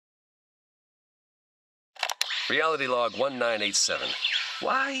Reality log 1987.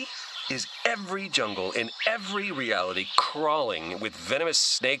 Why is every jungle in every reality crawling with venomous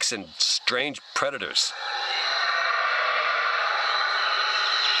snakes and strange predators?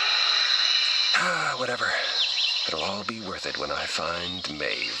 Whatever. It'll all be worth it when I find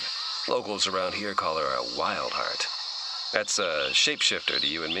Maeve. Locals around here call her a wild heart. That's a shapeshifter to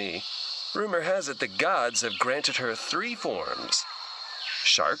you and me. Rumor has it the gods have granted her 3 forms.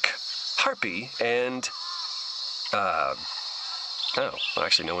 Shark, harpy, and... Oh, well,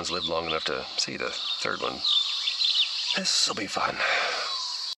 actually no one's lived long enough to see the 3rd one. This'll be fun.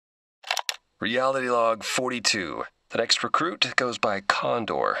 Reality log 42. The next recruit goes by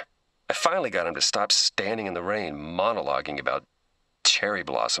Condor. I finally got him to stop standing in the rain monologuing about cherry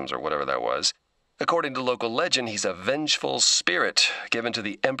blossoms or whatever that was. According to local legend, he's a vengeful spirit given to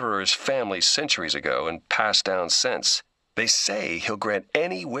the Emperor's family centuries ago and passed down since. They say he'll grant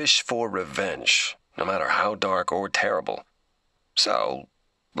any wish for revenge, no matter how dark or terrible. So,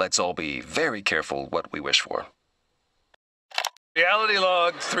 let's all be very careful what we wish for. Reality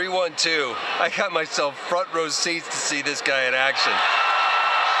log 312. I got myself front row seats to see this guy in action.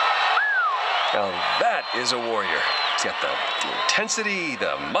 Now that is a warrior. He's got the intensity,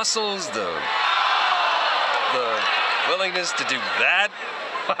 the muscles, the willingness to do that.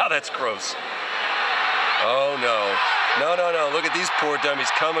 Wow, that's gross. Oh, no. No. Look at these poor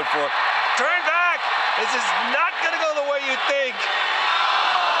dummies coming for him. Turn back! This is not going to go the way you think.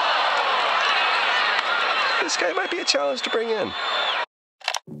 This guy might be a challenge to bring in.